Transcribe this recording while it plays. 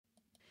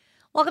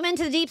Welcome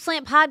into the Deep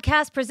Slant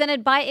podcast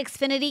presented by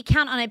Xfinity.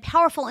 Count on a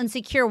powerful and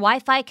secure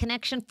Wi-Fi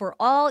connection for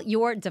all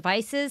your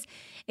devices.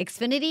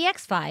 Xfinity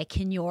XFi.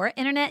 Can your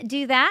internet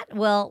do that?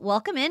 Well,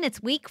 welcome in.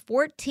 It's week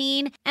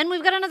 14, and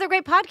we've got another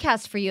great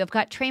podcast for you. I've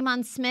got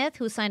Tremon Smith,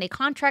 who signed a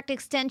contract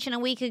extension a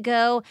week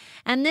ago,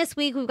 and this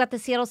week we've got the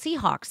Seattle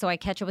Seahawks. So I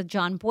catch up with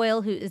John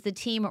Boyle, who is the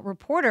team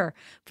reporter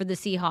for the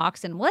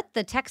Seahawks, and what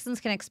the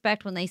Texans can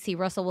expect when they see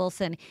Russell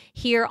Wilson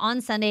here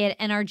on Sunday at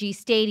NRG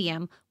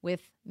Stadium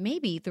with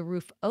maybe the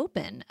roof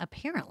open.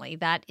 Apparently,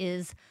 that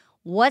is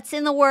what's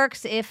in the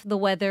works if the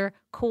weather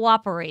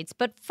cooperates.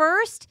 But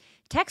first,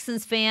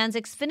 Texans fans,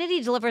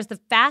 Xfinity delivers the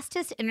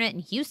fastest internet in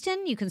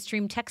Houston. You can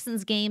stream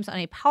Texans games on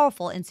a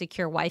powerful and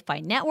secure Wi-Fi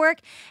network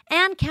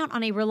and count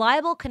on a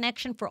reliable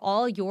connection for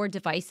all your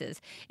devices.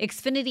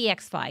 Xfinity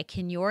XFi.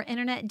 Can your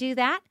internet do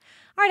that?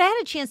 All right, I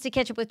had a chance to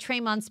catch up with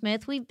Tremon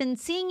Smith. We've been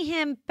seeing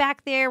him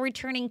back there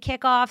returning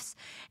kickoffs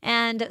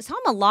and saw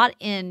him a lot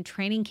in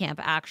training camp,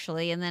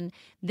 actually. And then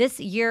this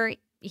year,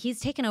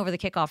 he's taken over the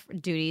kickoff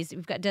duties.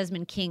 We've got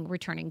Desmond King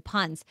returning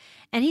punts,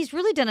 and he's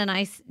really done a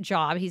nice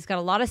job. He's got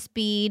a lot of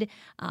speed.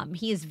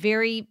 He is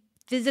very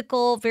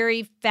physical,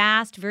 very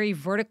fast, very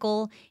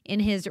vertical in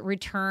his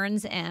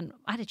returns. And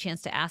I had a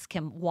chance to ask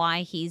him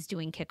why he's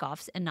doing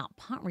kickoffs and not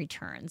punt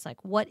returns.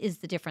 Like, what is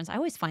the difference? I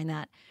always find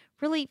that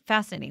really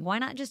fascinating. Why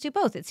not just do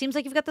both? It seems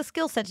like you've got the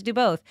skill set to do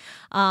both.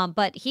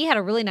 But he had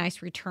a really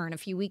nice return a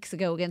few weeks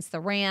ago against the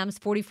Rams,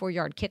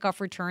 44-yard kickoff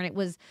return. It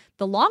was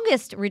the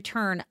longest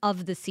return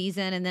of the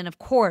season. And then, of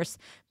course,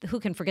 who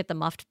can forget the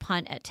muffed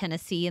punt at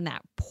Tennessee in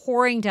that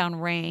pouring down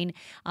rain?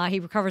 He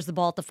recovers the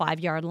ball at the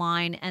 5-yard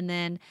line, and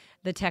then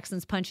the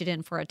Texans punch it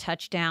in for a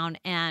touchdown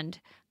and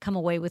come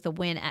away with a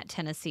win at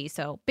Tennessee.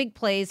 So big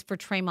plays for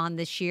Tremon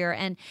this year.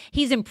 And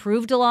he's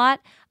improved a lot.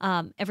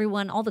 All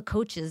the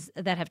coaches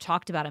that have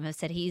talked about him have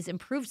said he's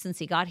improved since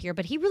he got here,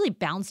 but he really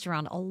bounced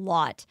around a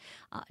lot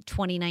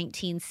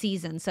 2019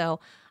 season. So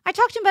I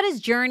talked to him about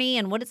his journey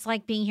and what it's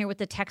like being here with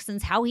the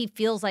Texans, how he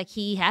feels like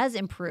he has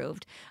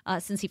improved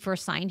since he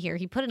first signed here.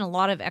 He put in a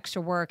lot of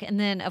extra work. And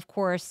then, of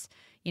course,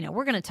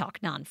 we're going to talk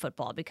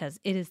non-football because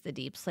it is the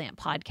Deep Slant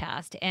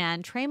podcast.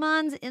 And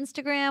Tremon's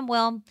Instagram,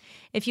 well,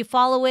 if you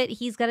follow it,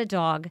 he's got a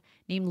dog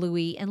named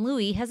Louie, and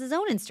Louie has his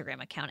own Instagram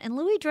account. And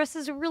Louie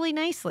dresses really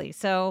nicely.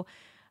 So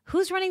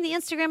who's running the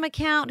Instagram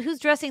account? Who's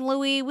dressing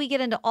Louie? We get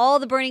into all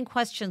the burning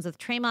questions with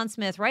Tremon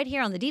Smith right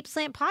here on the Deep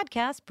Slant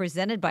podcast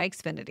presented by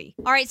Xfinity.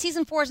 All right,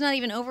 season 4 is not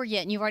even over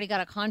yet, and you've already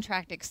got a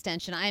contract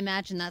extension. I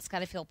imagine that's got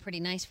to feel pretty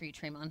nice for you,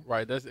 Tremon.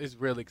 Right. It's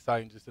really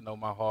exciting just to know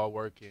my hard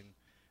work and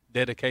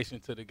dedication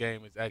to the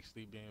game is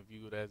actually being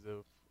viewed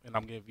and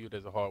I'm getting viewed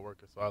as a hard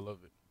worker, so I love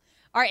it.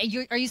 All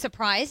right, are you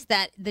surprised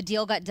that the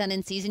deal got done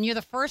in season? You're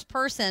the first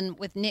person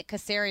with Nick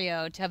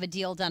Caserio to have a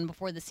deal done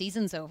before the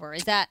season's over.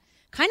 Is that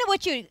kind of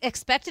what you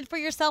expected for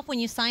yourself when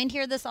you signed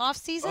here this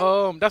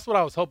offseason? That's what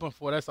I was hoping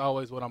for. That's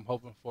always what I'm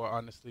hoping for,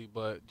 honestly.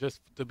 But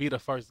just to be the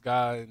first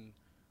guy and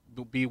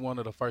be one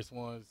of the first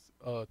ones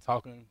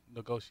talking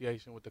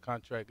negotiation with the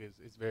contract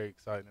is very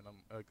exciting.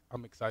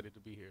 I'm excited to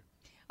be here.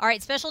 All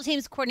right, special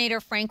teams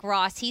coordinator Frank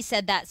Ross, he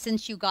said that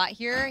since you got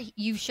here,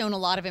 you've shown a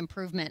lot of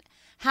improvement.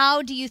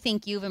 How do you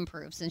think you've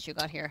improved since you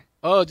got here?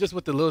 Just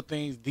with the little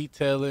things,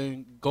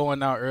 detailing,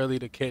 going out early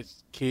to catch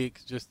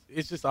kicks.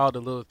 It's just all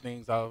the little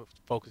things I've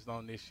focused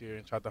on this year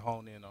and tried to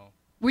hone in on.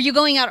 Were you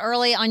going out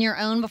early on your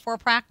own before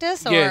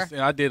practice? Or? Yes,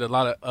 and I did a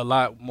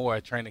lot more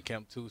at training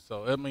camp too.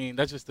 So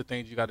that's just the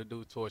things you got to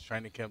do towards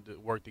training camp to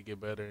work to get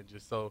better, and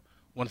just so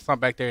once I'm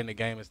back there in the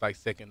game, it's like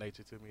second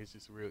nature to me. It's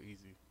just real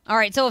easy. All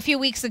right, so a few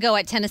weeks ago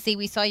at Tennessee,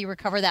 we saw you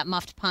recover that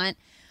muffed punt.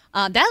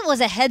 That was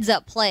a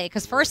heads-up play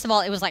because, first of all,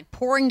 it was like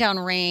pouring down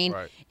rain.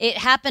 Right. It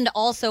happened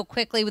all so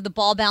quickly with the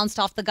ball bounced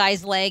off the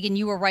guy's leg, and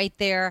you were right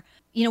there.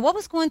 What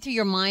was going through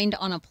your mind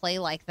on a play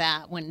like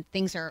that when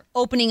things are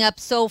opening up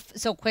so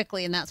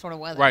quickly in that sort of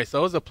weather? Right, so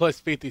it was a plus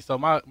 50. So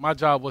my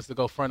job was to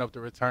go front up the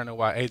returner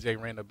while A.J.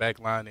 ran the back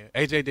line. And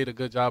A.J. did a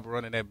good job of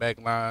running that back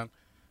line.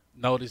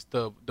 Noticed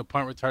the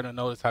punt returner,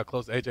 noticed how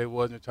close A.J.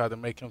 was and tried to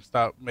make him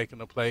stop making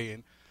the play.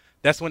 And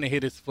that's when it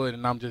hit his foot,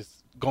 and I'm just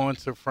going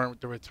to front with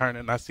the returner,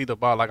 and I see the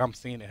ball like I'm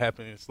seeing it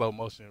happen in slow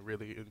motion,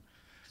 really. And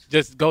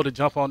just go to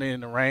jump on it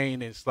in the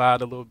rain and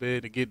slide a little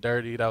bit and get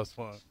dirty. That was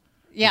fun.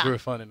 Yeah. It was really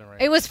fun in the rain.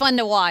 It was fun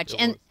to watch.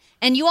 And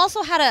you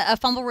also had a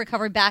fumble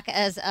recovery back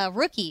as a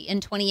rookie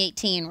in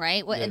 2018,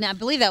 right? Yes. And I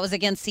believe that was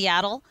against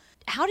Seattle.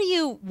 How do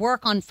you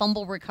work on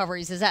fumble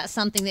recoveries? Is that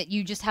something that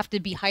you just have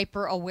to be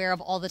hyper aware of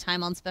all the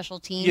time on special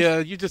teams? Yeah,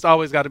 you just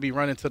always got to be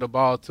running to the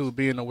ball, too,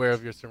 being aware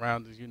of your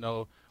surroundings,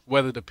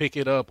 whether to pick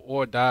it up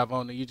or dive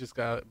on it. You just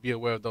got to be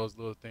aware of those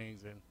little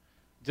things and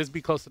just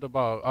be close to the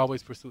ball,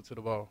 always pursue to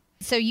the ball.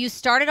 So you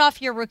started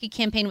off your rookie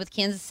campaign with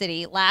Kansas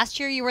City.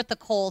 Last year you were at the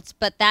Colts,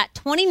 but that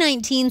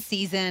 2019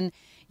 season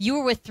you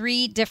were with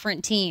 3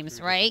 different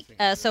teams, right?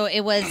 So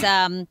it was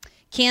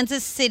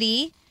Kansas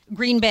City,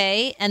 Green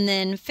Bay, and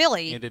then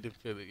Philly. Ended in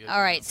Philly. Yes.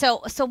 All right.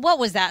 So what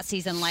was that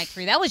season like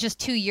for you? That was just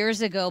 2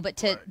 years ago, but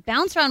to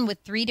bounce around with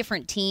 3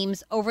 different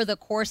teams over the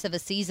course of a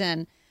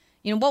season,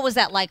 What was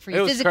that like for It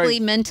you was physically, crazy.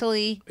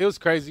 mentally? It was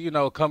crazy,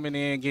 coming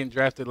in, getting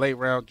drafted, late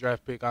round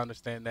draft pick. I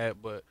understand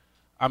that, but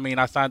I mean,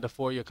 I signed a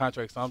 4-year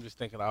contract, so I'm just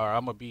thinking, all right,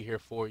 I'm gonna be here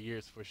 4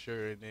 years for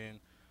sure. And then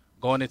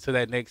going into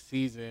that next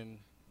season,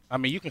 I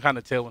mean, you can kind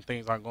of tell when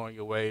things aren't going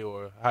your way,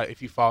 or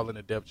if you fall in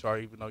the depth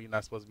chart, even though you're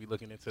not supposed to be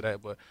looking into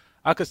that. But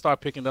I could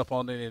start picking up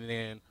on it, and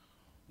then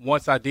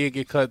once I did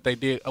get cut, they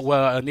did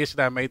well.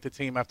 Initially, I made the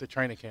team after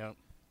training camp.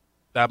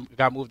 I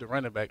got moved to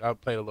running back. I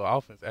played a little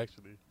offense,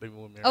 actually. They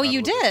moved me Oh, around a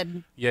you little bit.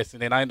 did? Yes,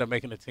 and then I ended up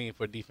making the team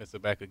for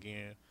defensive back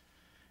again.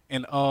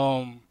 And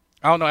I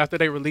don't know, after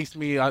they released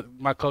me,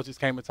 my coaches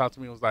came and talked to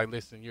me and was like,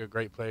 listen, you're a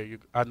great player.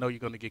 I know you're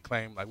going to get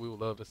claimed. Like, we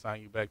would love to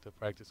sign you back to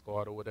practice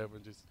squad or whatever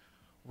and just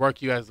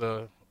work you as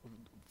a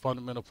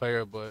fundamental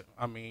player. But,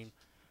 I mean,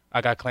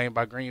 I got claimed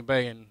by Green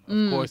Bay, and,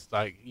 of course,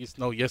 like, it's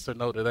no yes or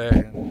no to that.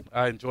 And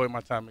I enjoyed my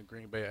time in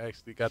Green Bay. I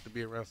actually got to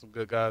be around some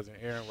good guys, and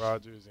Aaron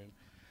Rodgers and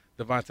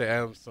Devontae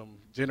Adams, some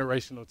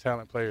generational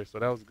talent players, so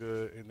that was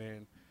good. And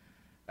then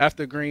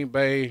after Green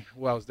Bay,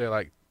 I was there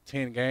like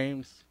 10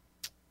 games,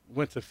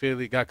 went to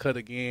Philly, got cut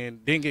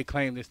again, didn't get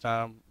claimed this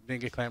time,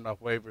 didn't get claimed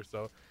off waivers.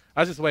 So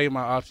I just weighed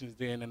my options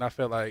then, and I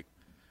felt like,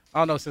 I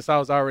don't know, since I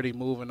was already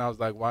moving, I was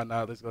like, why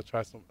not? Let's go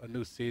try a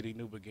new city,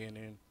 new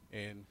beginning,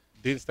 and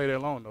didn't stay there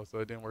long, though, so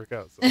it didn't work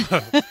out. So.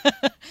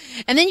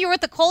 And then you were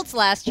with the Colts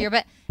last year,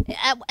 but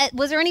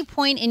was there any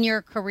point in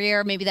your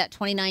career, maybe that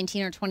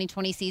 2019 or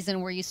 2020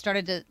 season, where you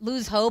started to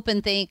lose hope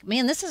and think,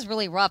 man, this is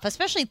really rough,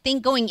 especially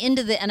going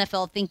into the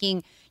NFL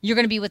thinking you're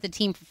going to be with the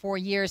team for 4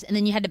 years, and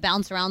then you had to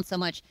bounce around so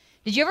much.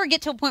 Did you ever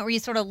get to a point where you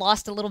sort of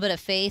lost a little bit of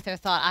faith or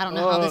thought, I don't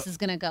know how this is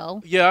going to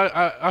go?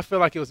 Yeah, I feel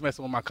like it was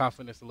messing with my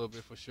confidence a little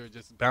bit for sure,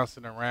 just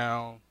bouncing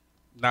around,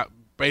 not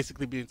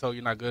basically being told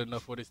you're not good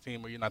enough for this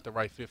team or you're not the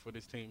right fit for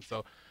this team.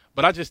 So,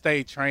 but I just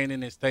stayed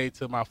training and stayed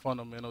to my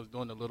fundamentals,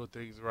 doing the little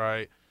things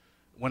right.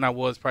 When I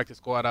was practice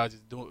squad, I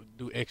just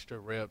do extra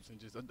reps and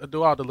just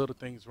do all the little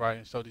things right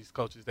and show these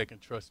coaches they can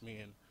trust me.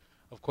 And,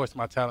 of course,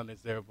 my talent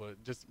is there,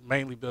 but just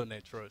mainly building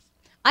that trust.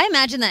 I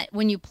imagine that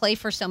when you play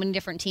for so many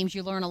different teams,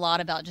 you learn a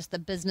lot about just the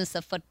business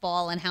of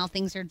football and how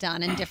things are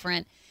done in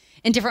different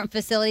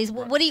facilities.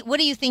 Right. What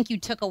do you think you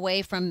took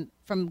away from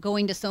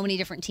going to so many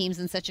different teams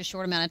in such a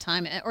short amount of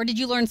time? Or did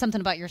you learn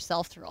something about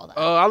yourself through all that?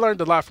 I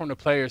learned a lot from the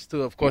players,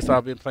 too. Of course,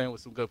 I've been playing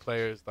with some good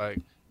players. Like,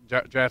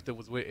 drafted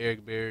was with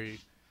Eric Berry.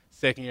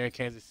 Second year in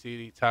Kansas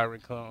City,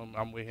 Tyron Cum.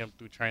 I'm with him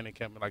through training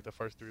camp in like the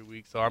first 3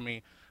 weeks. So, I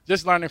mean,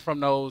 just learning from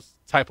those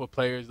type of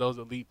players, those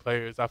elite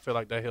players, I feel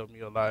like that helped me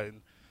a lot.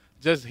 And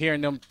just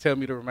hearing them tell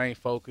me to remain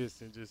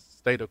focused and just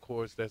stay the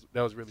course, that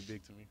was really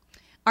big to me.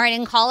 All right,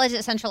 in college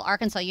at Central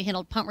Arkansas, you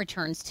handled punt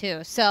returns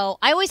too. So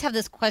I always have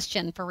this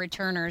question for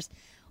returners.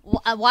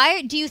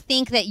 Why do you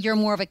think that you're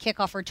more of a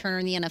kickoff returner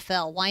in the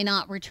NFL? Why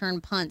not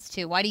return punts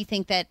too? Why do you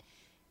think that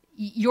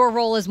your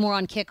role is more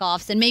on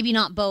kickoffs and maybe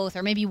not both,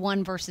 or maybe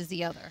one versus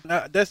the other?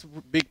 That's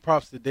big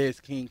props to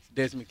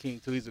Desmond King,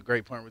 too. He's a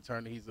great punt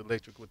returner. He's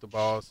electric with the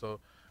ball. So,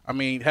 I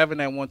mean, having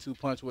that 1-2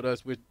 punch with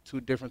us, we're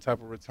two different type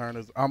of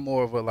returners. I'm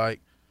more of a,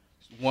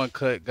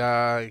 one-cut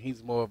guy.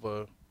 He's more of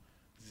a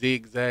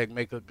zigzag,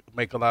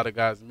 make a lot of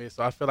guys miss.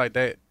 So I feel like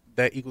that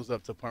equals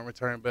up to punt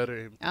return better.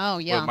 And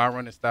with my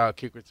running style,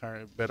 kick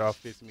return better off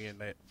fits me in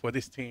that for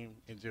this team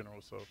in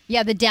general. So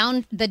yeah, the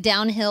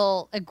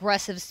downhill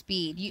aggressive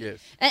speed. Yes.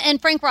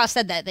 And Frank Ross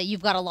said that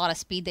you've got a lot of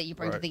speed that you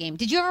bring to the game.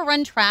 Did you ever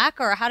run track,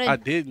 or how did? I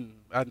didn't.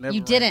 I never.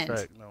 You ran didn't.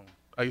 Track, no.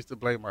 I used to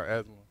blame my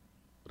asthma,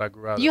 but I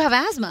grew out of it. You have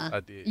asthma.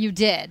 I did. You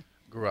did.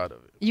 Grew out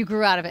of it. You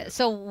grew out of it.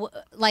 So,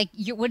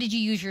 what did you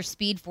use your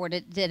speed for?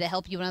 Did it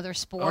help you in other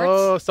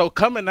sports? So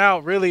coming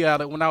out really out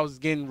of when I was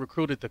getting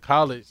recruited to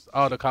college,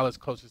 all the college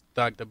coaches,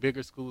 like the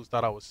bigger schools,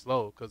 thought I was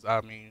slow. Because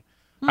I mean,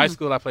 high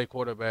school I played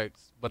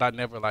quarterbacks, but I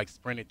never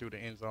sprinted through the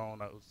end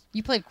zone.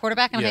 You played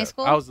quarterback in high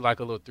school? I was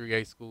like a little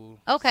 3A school.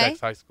 Okay.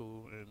 Sachs High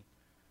School, and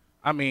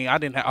I mean,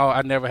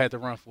 I never had to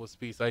run full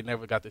speed, so I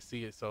never got to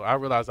see it. So I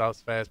realized I was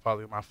fast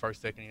probably my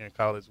second year in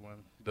college when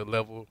the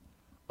level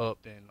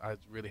upped and I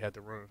really had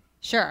to run.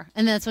 Sure.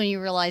 And that's when you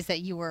realized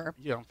that you were.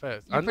 Yeah, I'm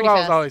fast. I knew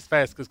I was always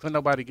fast because couldn't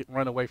nobody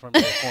run away from me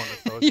in the corner.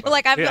 So you're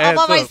like, I'm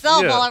by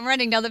myself while I'm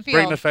running down the field.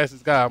 Bring the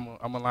fastest guy. I'm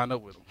going to line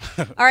up with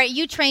him. All right.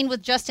 You trained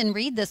with Justin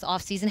Reed this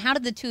offseason. How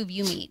did the two of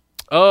you meet?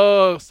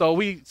 So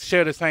we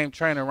share the same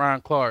trainer,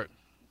 Ryan Clark.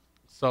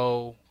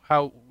 So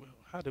how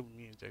did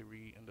me and Jay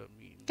Reed end up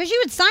meeting? Because you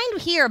had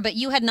signed here, but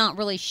you had not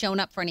really shown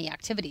up for any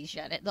activities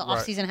yet. The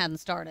offseason hadn't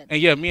started.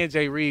 And yeah, me and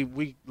Jay Reed,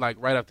 we right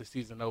after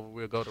season over,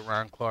 we'll go to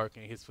Ryan Clark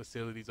and his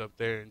facilities up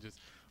there and just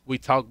we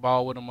talk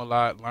ball with him a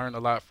lot, learn a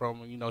lot from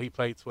him. You know, he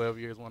played 12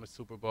 years, won a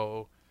Super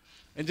Bowl.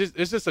 And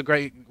it's just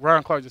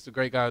Ryan Clark just a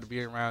great guy to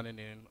be around. And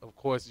then, of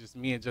course, just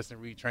me and Justin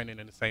Reed training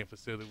in the same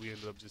facility. We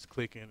ended up just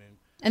clicking.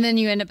 And then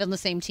you end up on the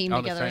same team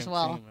together as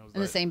well,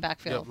 in the same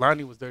backfield. Yeah,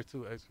 Lonnie was there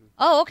too, actually.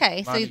 Oh,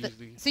 okay.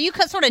 So you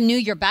sort of knew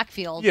your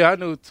backfield. Yeah, I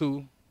knew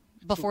too.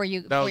 Before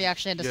you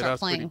actually had to start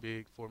playing. That was pretty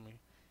big for me,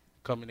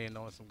 coming in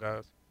knowing some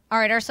guys. All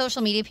right, our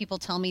social media people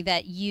tell me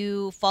that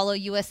you follow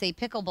USA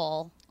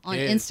Pickleball on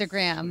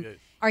Instagram. Yes.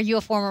 Are you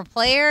a former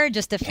player,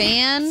 just a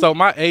fan? So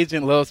my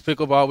agent loves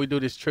pickleball. We do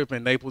this trip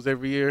in Naples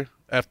every year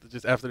after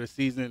the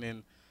season,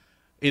 and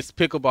it's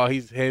pickleball.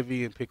 He's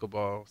heavy in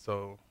pickleball.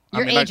 So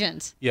Your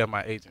agent? Yeah,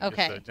 my agent.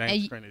 Okay. Yes, sir.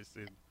 James Prentice.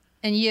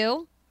 And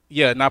you?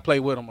 Yeah, and I play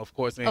with him, of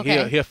course, and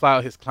Okay. he'll fly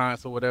out his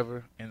clients or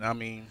whatever. And I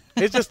mean,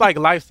 it's just like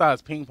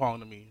life-size ping pong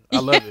to me. I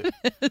love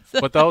it.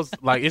 But those,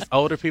 like, it's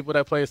older people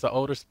that play. It's an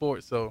older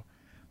sport, so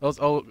those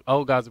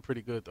old guys are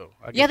pretty good though.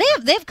 Yeah,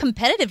 they have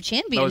competitive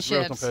championships. No,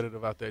 it's real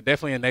competitive out there.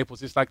 Definitely in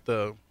Naples. It's like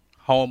the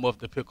home of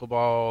the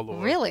pickleball,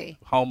 or really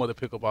home of the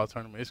pickleball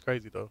tournament. It's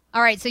crazy though.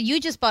 All right, so you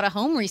just bought a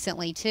home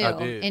recently too. I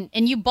did.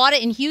 And you bought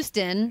it in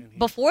Houston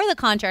before the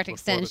contract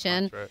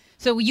extension.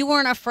 So you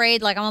weren't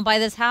afraid, like, I'm gonna buy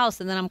this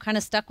house and then I'm kind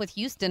of stuck with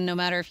Houston no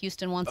matter if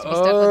Houston wants to be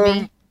stuck with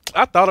me?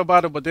 I thought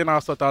about it, but then I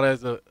also thought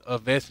as a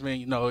investment,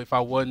 you know, if I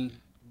wasn't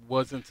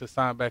to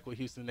sign back with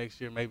Houston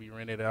next year, maybe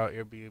rent it out,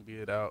 Airbnb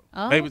it out,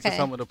 maybe to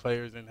some of the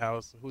players in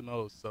house. Who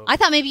knows? So I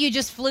thought maybe you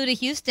just flew to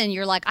Houston.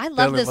 You're like, I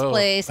love this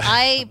place.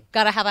 I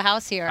gotta have a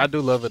house here. I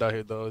do love it out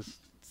here though.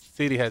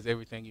 City has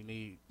everything you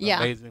need. Yeah,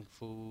 amazing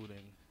food,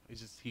 and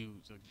it's just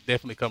huge.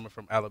 Definitely coming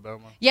from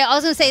Alabama. Yeah, I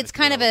was gonna say it's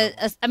kind of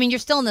I mean, you're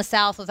still in the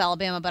South with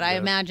Alabama, but I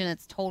imagine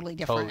it's totally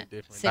different.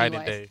 Totally different. Night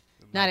and day.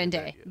 Night and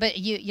day. Yeah. But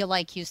you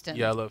like Houston.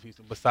 Yeah, I love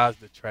Houston. Besides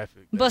the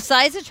traffic.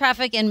 Besides the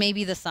traffic and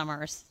maybe the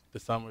summers. The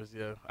summers,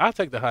 yeah. I'll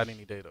take the hot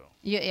any day, though.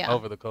 Yeah.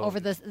 Over the cold.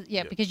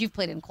 Because you've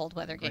played in cold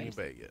weather games.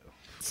 Green Bay, yeah.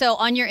 So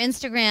on your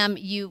Instagram,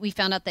 we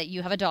found out that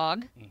you have a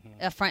dog.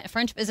 Mm-hmm.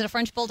 French. Is it a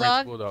French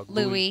bulldog? French bulldog.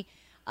 Louis.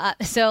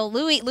 So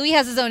Louis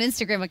has his own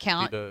Instagram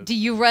account. Do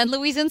you run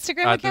Louis'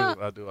 Instagram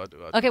account? I do.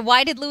 Okay,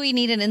 why did Louis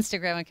need an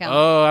Instagram account?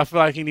 Oh, I feel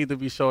like he needs to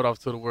be showed off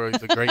to the world.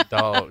 He's a great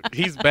dog.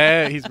 He's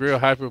bad. He's real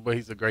hyper, but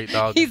he's a great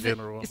dog in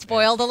general. He's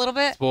spoiled a little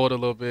bit? Spoiled a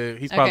little bit.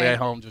 He's probably at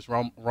home just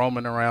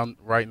roaming around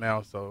right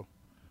now. So,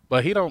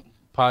 but he don't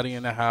potty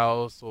in the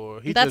house, or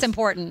that's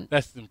important.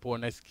 That's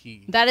important. That's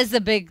key. That is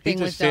the big thing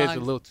with dogs. He just sheds a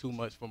little too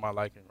much for my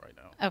liking right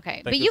now.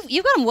 Okay, but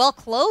you've got him well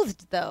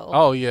clothed though.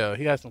 Oh yeah,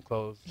 he has some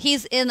clothes.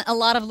 He's in a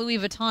lot of Louis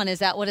Vuitton. Is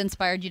that what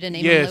inspired you to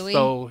name him Louis? Yeah,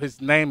 so his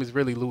name is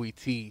really Louis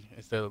T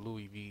instead of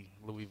Louis V.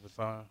 Louis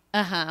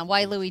Vuitton.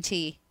 Why Louis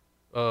T?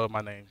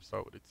 My name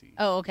starts with a T.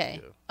 Oh, okay.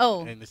 Yeah.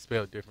 Oh, and it's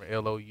spelled different.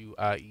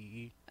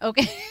 Louiee.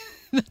 Okay.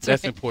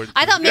 That's important.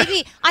 I thought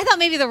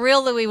maybe the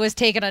real Louis was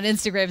taken on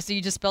Instagram, so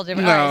you just spelled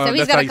different. No, all right, so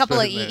he's got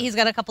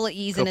a couple of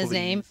E's in his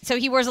name. E's. So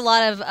he wears a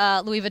lot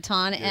of Louis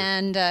Vuitton,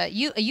 and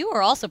you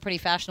are also pretty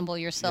fashionable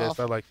yourself. Yes,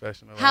 I like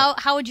fashion a lot.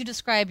 How would you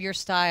describe your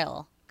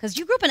style? Because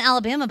you grew up in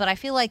Alabama, but I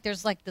feel like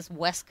there's like this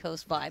West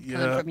Coast vibe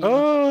coming from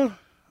you.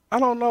 I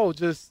don't know.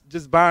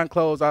 Just buying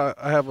clothes. I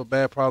have a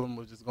bad problem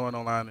with just going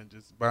online and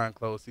just buying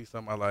clothes, see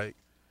something I like,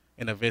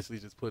 and eventually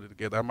just put it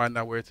together. I might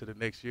not wear it to the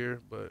next year,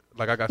 but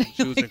like I got some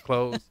shoes and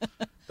clothes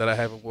that I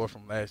haven't worn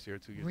from last year or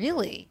 2 years ago.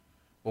 Really?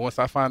 But once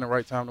I find the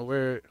right time to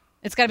wear it,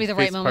 it's got to be the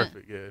right moment.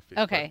 Perfect. Yeah, it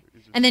fits okay.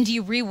 Perfect. And then do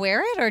you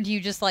re-wear it, or do you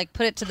just like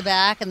put it to the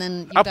back and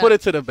then? I put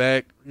it to the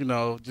back. You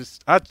know,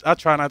 just I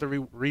try not to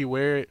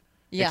re-wear it.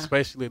 Yeah.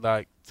 Especially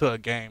like to a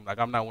game. Like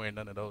I'm not wearing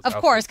none of those. Of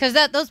course, because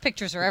those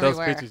pictures are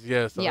everywhere. Those pictures,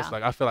 yeah. So it's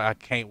like I feel like I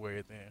can't wear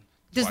it then.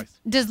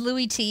 Does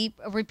Louis T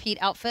repeat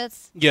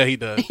outfits? Yeah, he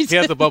does. He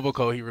has a bubble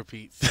coat he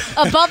repeats.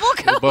 A bubble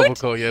coat? A bubble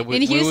coat, yeah.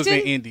 In Houston? We was in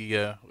Indy,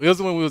 yeah. It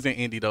was when we was in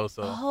Indy, though,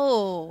 so.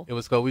 Oh. It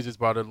was cool. We just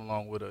brought it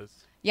along with us.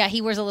 Yeah,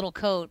 he wears a little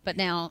coat, but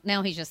now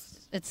he's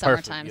just, it's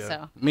summertime,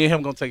 so. Me and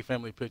him going to take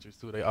family pictures,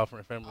 too. They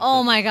offering family pictures.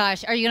 Oh, my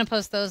gosh. Are you going to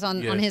post those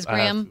on his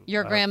gram?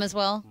 Your gram as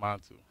well? Mine,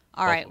 too.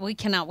 All right, we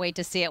cannot wait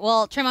to see it.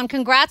 Well, Tremon,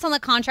 congrats on the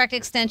contract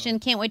extension.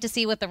 Can't wait to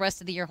see what the rest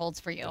of the year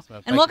holds for you.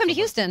 Yes, and welcome to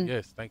Houston.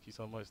 Yes, thank you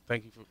so much.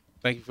 Thank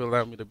you for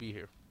allowing me to be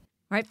here.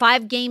 All right,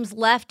 5 games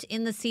left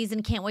in the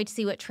season. Can't wait to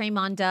see what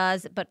Tremon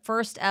does. But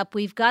first up,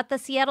 we've got the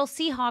Seattle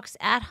Seahawks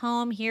at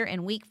home here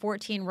in Week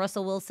 14.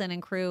 Russell Wilson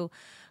and crew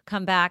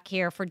come back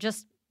here for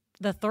just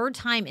the 3rd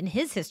time in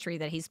his history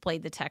that he's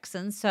played the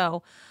Texans.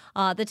 So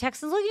the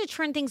Texans looking to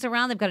turn things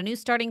around. They've got a new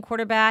starting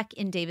quarterback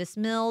in Davis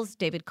Mills.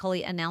 David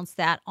Culley announced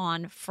that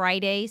on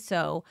Friday.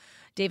 So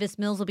Davis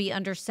Mills will be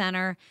under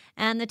center.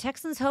 And the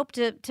Texans hope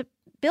to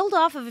build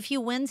off of a few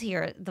wins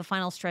here the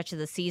final stretch of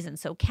the season.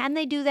 So can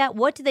they do that?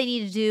 What do they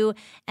need to do?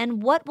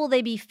 And what will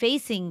they be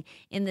facing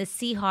in the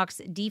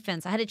Seahawks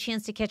defense? I had a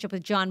chance to catch up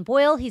with John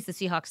Boyle. He's the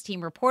Seahawks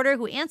team reporter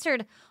who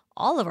answered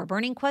all of our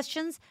burning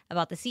questions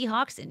about the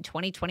Seahawks in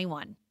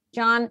 2021.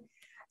 John,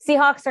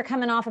 Seahawks are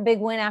coming off a big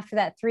win after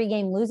that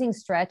 3-game losing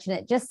stretch, and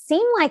it just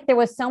seemed like there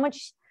was so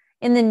much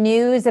in the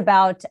news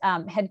about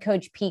head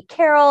coach Pete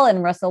Carroll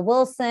and Russell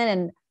Wilson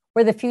and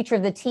where the future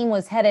of the team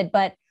was headed.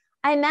 But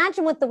I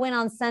imagine with the win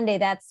on Sunday,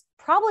 that's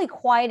probably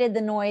quieted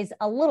the noise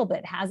a little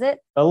bit, has it?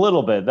 A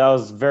little bit. That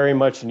was very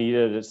much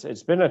needed.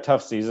 It's been a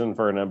tough season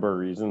for a number of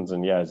reasons.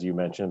 And yeah, as you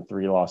mentioned,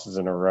 3 losses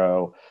in a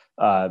row.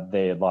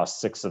 They had lost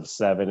 6 of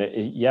 7.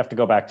 You have to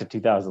go back to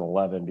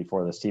 2011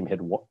 before this team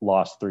had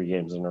lost 3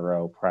 games in a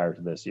row prior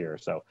to this year.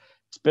 So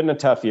it's been a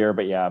tough year,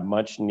 but yeah,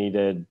 much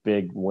needed,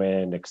 big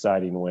win,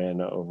 exciting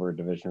win over a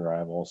division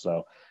rival.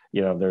 So,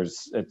 you know,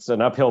 it's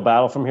an uphill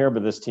battle from here,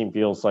 but this team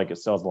feels like it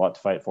still has a lot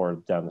to fight for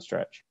down the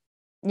stretch.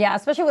 Yeah,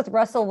 especially with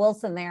Russell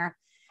Wilson there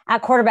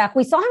at quarterback.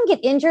 We saw him get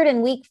injured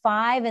in week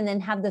 5 and then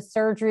have the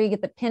surgery,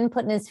 get the pin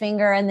put in his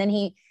finger. And then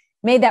he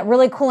made that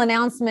really cool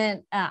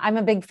announcement. I'm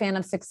a big fan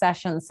of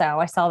Succession. So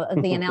I saw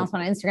the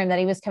announcement on Instagram that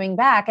he was coming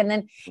back. And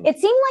then it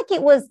seemed like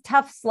it was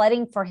tough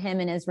sledding for him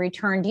in his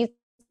return. Do you think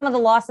some of the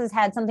losses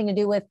had something to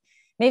do with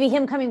maybe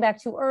him coming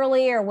back too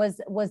early, or was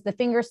the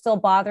finger still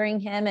bothering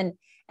him?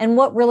 And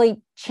what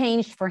really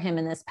changed for him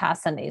in this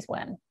past Sunday's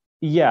win?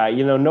 Yeah,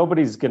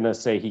 nobody's going to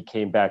say he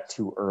came back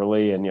too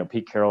early. And,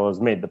 Pete Carroll has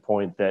made the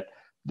point that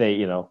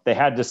they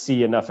had to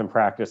see enough in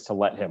practice to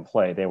let him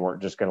play. They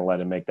weren't just going to let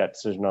him make that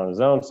decision on his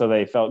own. So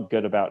they felt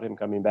good about him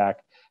coming back.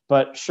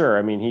 But sure,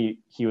 I mean,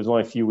 he was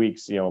only a few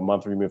weeks, a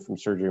month removed from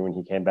surgery when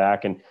he came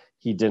back, and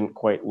he didn't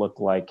quite look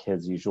like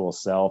his usual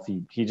self.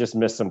 He just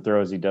missed some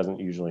throws he doesn't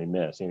usually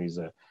miss. He's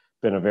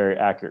been a very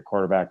accurate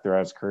quarterback throughout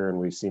his career, and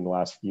we've seen the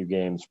last few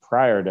games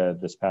prior to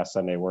this past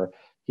Sunday where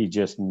he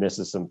just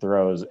misses some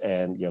throws.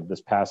 And,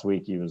 this past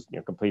week he was,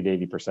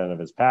 completed 80% of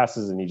his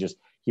passes, and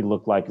he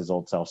looked like his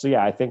old self. So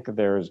yeah, I think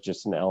there's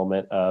just an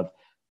element of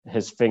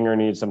his finger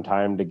needs some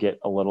time to get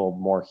a little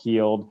more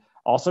healed.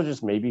 Also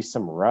just maybe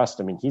some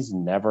rust. I mean, he's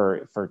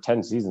never, for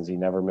 10 seasons, he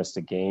never missed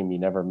a game. He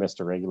never missed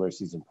a regular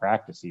season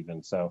practice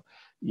even. So,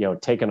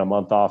 taking a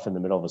month off in the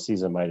middle of a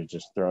season might've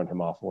just thrown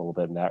him off a little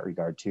bit in that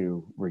regard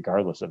too,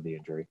 regardless of the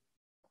injury.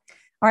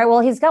 All right. Well,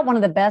 he's got one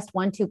of the best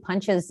 1-2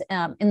 punches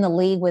in the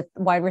league with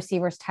wide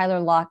receivers Tyler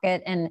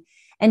Lockett and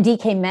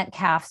DK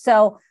Metcalf.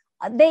 So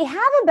they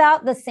have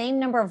about the same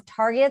number of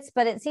targets,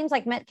 but it seems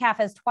like Metcalf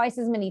has twice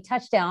as many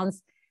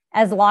touchdowns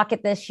as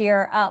Lockett this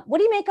year. What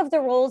do you make of the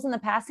roles in the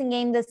passing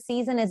game this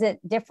season? Is it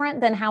different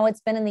than how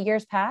it's been in the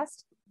years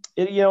past?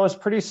 It's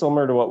pretty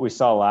similar to what we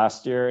saw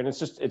last year. And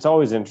it's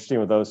always interesting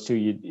with those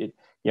two.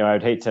 I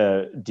would hate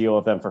to deal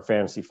with them for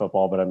fantasy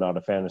football, but I'm not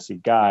a fantasy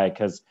guy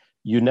because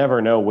you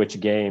never know which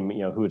game,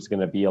 who it's going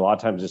to be. A lot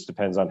of times it just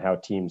depends on how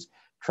teams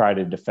try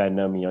to defend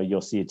them.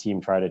 You'll see a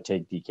team try to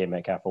take DK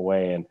Metcalf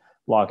away and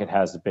Lockett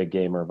has a big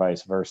game or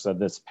vice versa.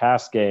 This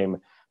past game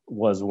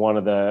was one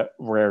of the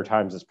rare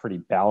times it's pretty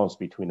balanced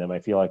between them. I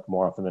feel like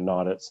more often than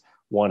not, it's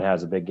one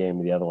has a big game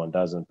and the other one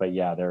doesn't. But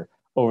yeah, they're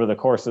over the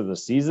course of the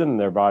season,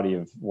 their body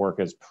of work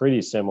is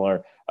pretty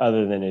similar,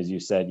 other than, as you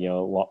said,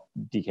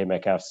 DK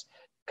Metcalf's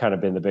kind of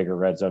been the bigger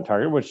red zone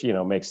target, which,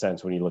 makes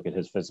sense when you look at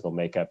his physical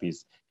makeup.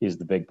 He's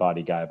the big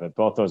body guy, but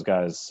both those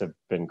guys have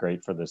been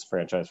great for this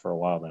franchise for a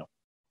while now.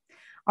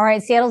 All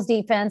right. Seattle's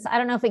defense, I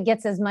don't know if it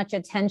gets as much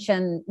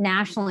attention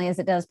nationally as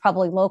it does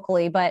probably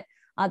locally, but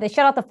they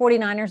shut out the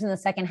 49ers in the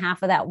second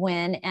half of that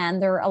win,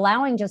 and they're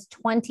allowing just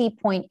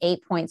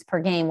 20.8 points per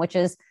game, which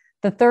is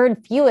the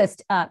third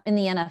fewest in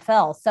the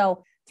NFL.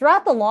 So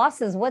throughout the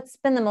losses, what's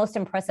been the most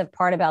impressive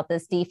part about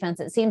this defense?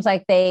 It seems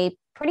like they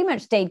pretty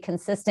much stayed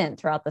consistent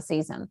throughout the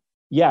season.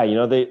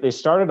 Yeah, they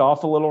started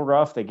off a little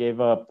rough. They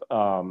gave up,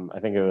 I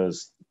think it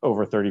was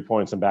over 30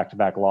 points in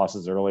back-to-back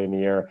losses early in the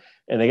year,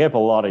 and they gave up a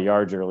lot of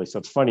yards early. So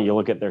it's funny, you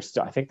look at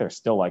I think they're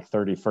still like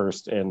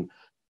 31st in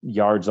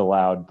yards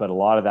allowed, but a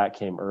lot of that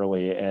came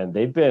early, and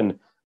they've been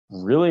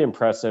really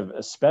impressive,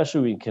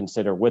 especially when you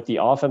consider with the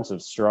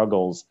offensive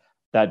struggles,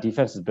 that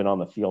defense has been on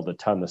the field a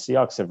ton. The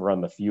Seahawks have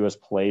run the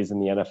fewest plays in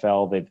the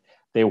NFL.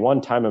 They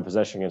won time of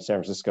possession against San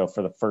Francisco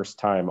for the first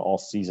time all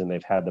season.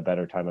 They've had the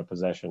better time of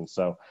possession.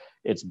 So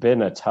it's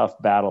been a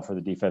tough battle for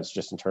the defense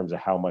just in terms of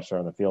how much they're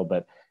on the field.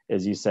 But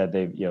as you said,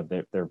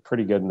 they're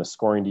pretty good in the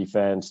scoring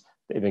defense.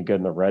 They've been good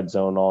in the red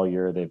zone all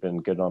year. They've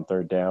been good on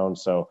third down.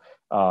 So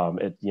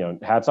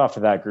hats off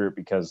to that group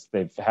because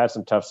they've had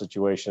some tough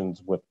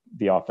situations with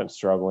the offense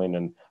struggling,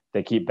 and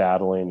they keep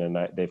battling, and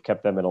they've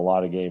kept them in a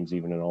lot of games,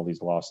 even in all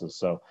these losses.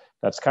 So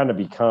that's kind of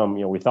become,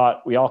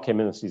 we all came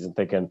in the season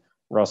thinking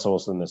Russell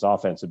Wilson, this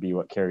offense would be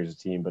what carries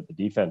the team, but the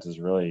defense has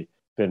really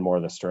been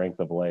more the strength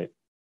of late.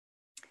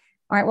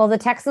 All right. Well, the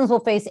Texans will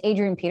face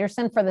Adrian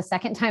Peterson for the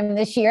second time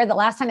this year. The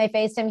last time they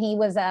faced him, he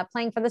was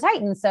playing for the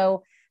Titans.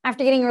 So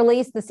after getting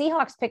released, the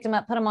Seahawks picked him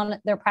up, put him on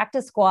their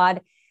practice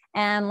squad.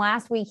 And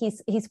last week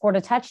he scored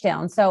a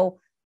touchdown. So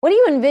what do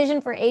you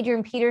envision for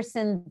Adrian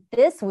Peterson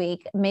this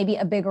week? Maybe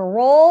a bigger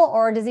role,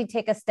 or does he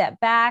take a step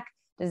back?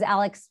 Does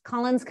Alex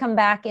Collins come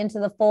back into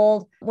the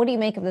fold? What do you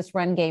make of this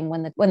run game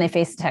when they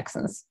face the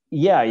Texans?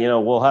 Yeah,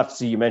 we'll have to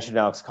see. You mentioned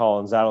Alex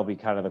Collins. That'll be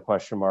kind of the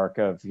question mark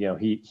of,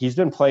 he's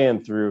been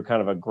playing through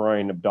kind of a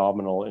groin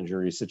abdominal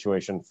injury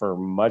situation for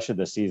much of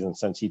the season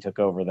since he took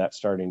over that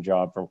starting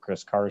job from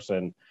Chris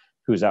Carson,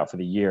 who's out for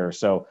the year.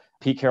 So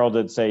Pete Carroll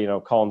did say,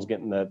 Collins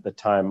getting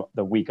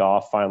the week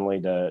off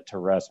finally to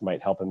rest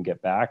might help him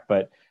get back.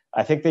 But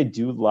I think they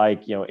do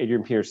like,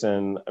 Adrian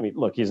Peterson. I mean,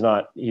 look, he's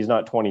not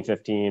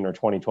 2015 or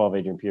 2012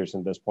 Adrian Peterson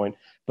at this point,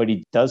 but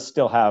he does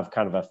still have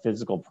kind of a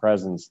physical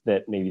presence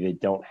that maybe they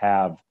don't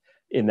have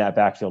in that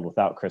backfield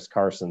without Chris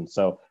Carson.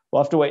 So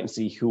we'll have to wait and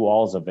see who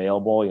all is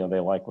available. They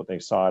like what they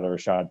saw at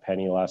Rashad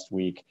Penny last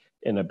week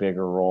in a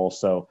bigger role.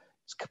 So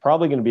it's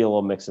probably going to be a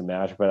little mix and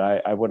match, but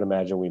I would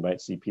imagine we might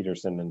see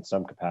Peterson in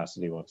some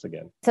capacity once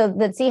again. So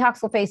the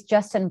Seahawks will face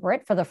Justin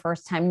Britt for the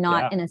first time,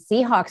 not in a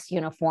Seahawks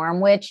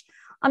uniform, which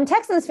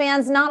Texans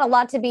fans, not a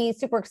lot to be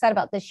super excited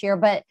about this year,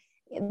 but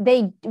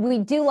we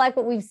do like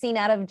what we've seen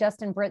out of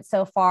Justin Britt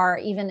so far,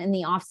 even in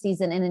the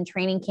offseason and in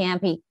training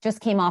camp. He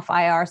just came off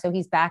IR, so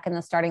he's back in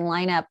the starting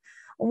lineup.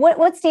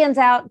 What stands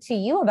out to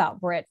you about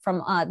Britt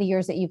from the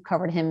years that you've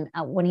covered him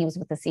when he was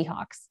with the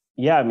Seahawks?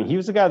 Yeah, I mean, he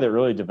was a guy that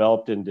really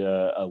developed into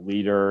a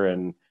leader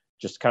and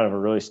just kind of a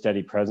really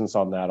steady presence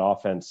on that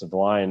offensive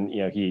line.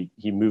 You know,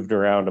 he moved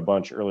around a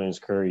bunch early in his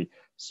career. He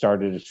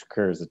started his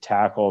career as a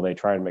tackle. They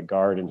tried him at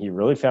guard, and he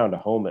really found a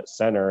home at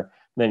center.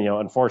 And then,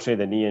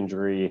 unfortunately, the knee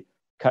injury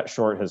cut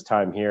short his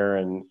time here,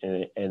 and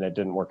it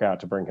didn't work out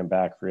to bring him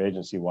back free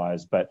agency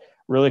wise. But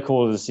really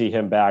cool to see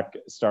him back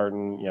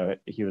starting.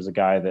 He was a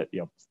guy that,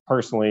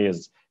 personally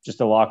is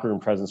just a locker room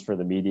presence for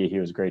the media. He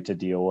was great to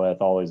deal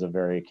with, always a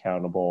very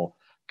accountable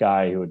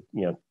guy who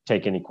would,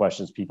 take any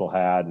questions people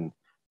had. And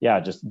yeah,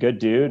 just good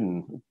dude,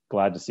 and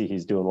glad to see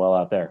he's doing well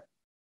out there.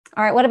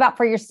 All right. What about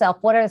for yourself?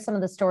 What are some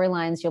of the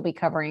storylines you'll be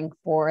covering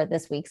for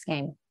this week's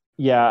game?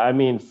 Yeah, I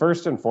mean,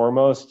 first and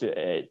foremost,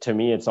 to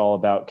me, it's all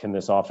about, can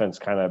this offense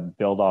kind of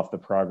build off the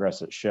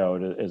progress it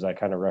showed? As I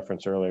kind of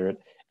referenced earlier,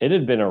 it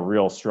had been a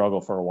real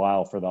struggle for a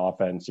while for the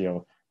offense,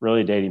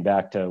 really dating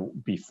back to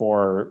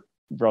before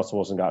Russell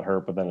Wilson got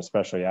hurt, but then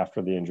especially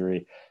after the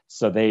injury.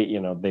 So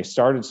they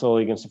started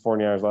slowly against the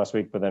 49ers last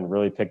week, but then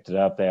really picked it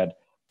up. They had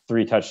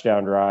 3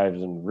 touchdown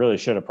drives and really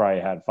should have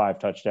probably had 5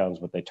 touchdowns,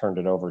 but they turned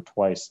it over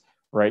twice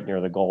right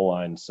near the goal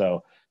line.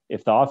 So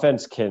if the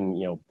offense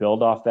can,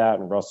 build off that,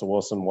 and Russell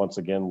Wilson once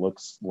again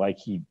looks like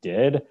he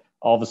did,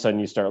 all of a sudden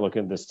you start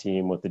looking at this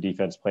team with the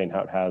defense playing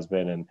how it has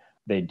been, and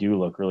they do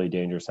look really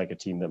dangerous, like a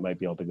team that might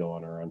be able to go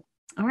on a run.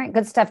 All right,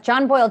 good stuff.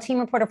 John Boyle, team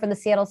reporter for the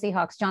Seattle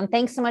Seahawks. John,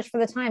 thanks so much for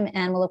the time,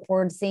 and we'll look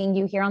forward to seeing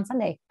you here on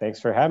Sunday. Thanks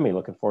for having me.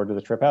 Looking forward to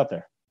the trip out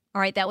there.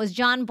 All right, that was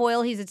John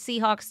Boyle. He's a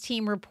Seahawks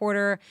team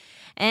reporter,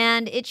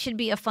 and it should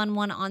be a fun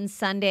one on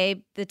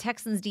Sunday. The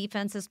Texans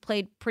defense has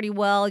played pretty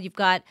well. You've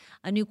got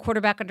a new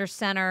quarterback under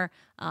center.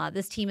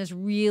 This team is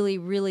really,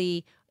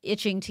 really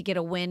itching to get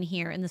a win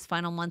here in this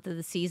final month of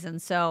the season.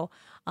 So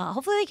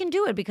hopefully they can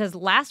do it, because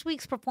last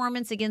week's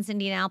performance against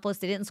Indianapolis,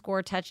 they didn't score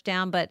a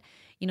touchdown, but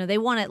they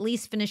want to at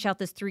least finish out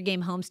this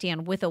 3-game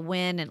homestand with a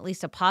win and at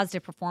least a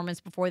positive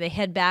performance before they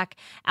head back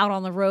out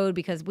on the road,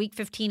 because week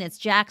 15, it's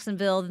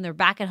Jacksonville, then they're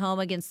back at home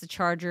against the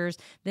Chargers,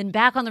 then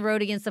back on the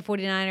road against the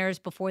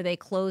 49ers before they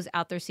close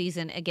out their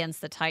season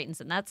against the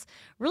Titans. And that's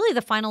really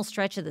the final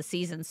stretch of the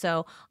season.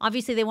 So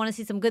obviously they want to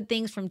see some good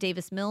things from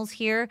Davis Mills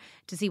here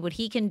to see what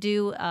he can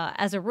do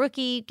as a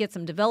rookie, get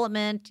some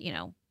development.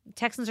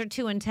 Texans are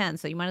 2-10,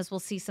 so you might as well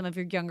see some of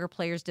your younger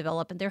players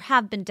develop. And there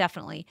have been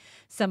definitely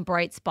some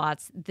bright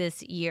spots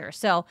this year.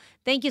 So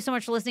thank you so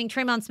much for listening.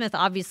 Tremon Smith,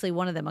 obviously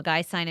one of them, a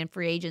guy signed in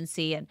free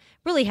agency, and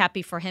really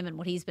happy for him and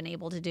what he's been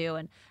able to do.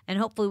 And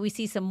hopefully we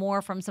see some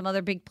more from some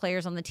other big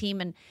players on the team.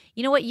 And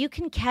you know what? You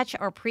can catch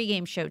our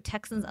pregame show,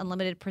 Texans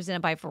Unlimited,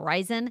 presented by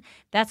Verizon.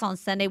 That's on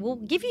Sunday. We'll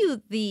give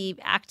you the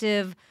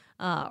active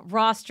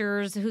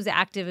rosters, who's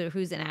active,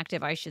 who's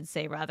inactive, I should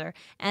say, rather.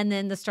 And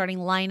then the starting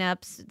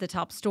lineups, the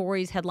top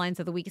stories, headlines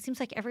of the week. It seems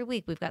like every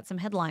week we've got some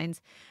headlines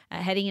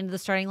heading into the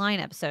starting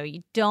lineup. So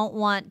you don't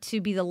want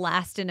to be the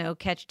last to know.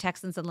 Catch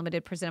Texans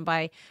Unlimited presented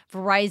by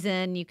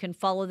Verizon. You can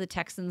follow the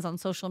Texans on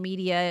social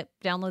media,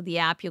 download the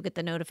app, you'll get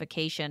the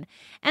notification.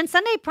 And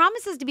Sunday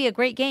promises to be a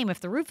great game.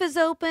 If the roof is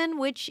open,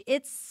 which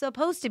it's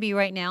supposed to be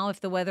right now if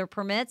the weather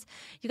permits.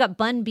 You've got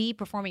Bun B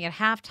performing at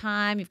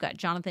halftime. You've got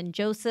Jonathan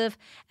Joseph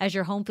as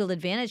your home field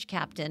advantage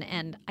captain.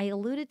 And I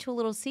alluded to a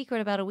little secret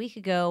about a week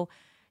ago.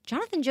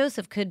 Jonathan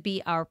Joseph could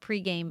be our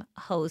pregame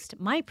host,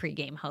 my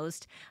pregame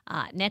host,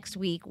 next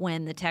week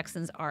when the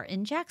Texans are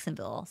in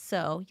Jacksonville.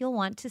 So you'll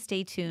want to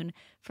stay tuned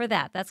for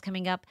that. That's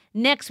coming up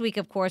next week,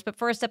 of course. But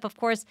first up, of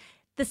course,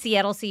 the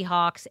Seattle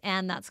Seahawks.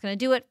 And that's going to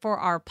do it for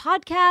our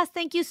podcast.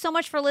 Thank you so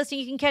much for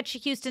listening. You can catch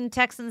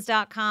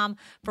HoustonTexans.com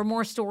for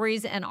more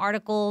stories and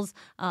articles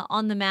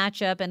on the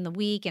matchup and the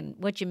week and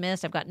what you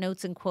missed. I've got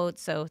notes and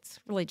quotes, so it's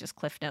really just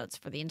cliff notes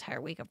for the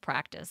entire week of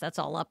practice. That's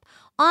all up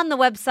on the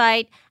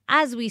website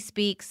as we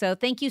speak. So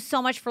thank you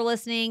so much for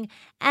listening.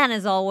 And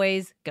as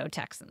always, go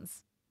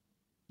Texans.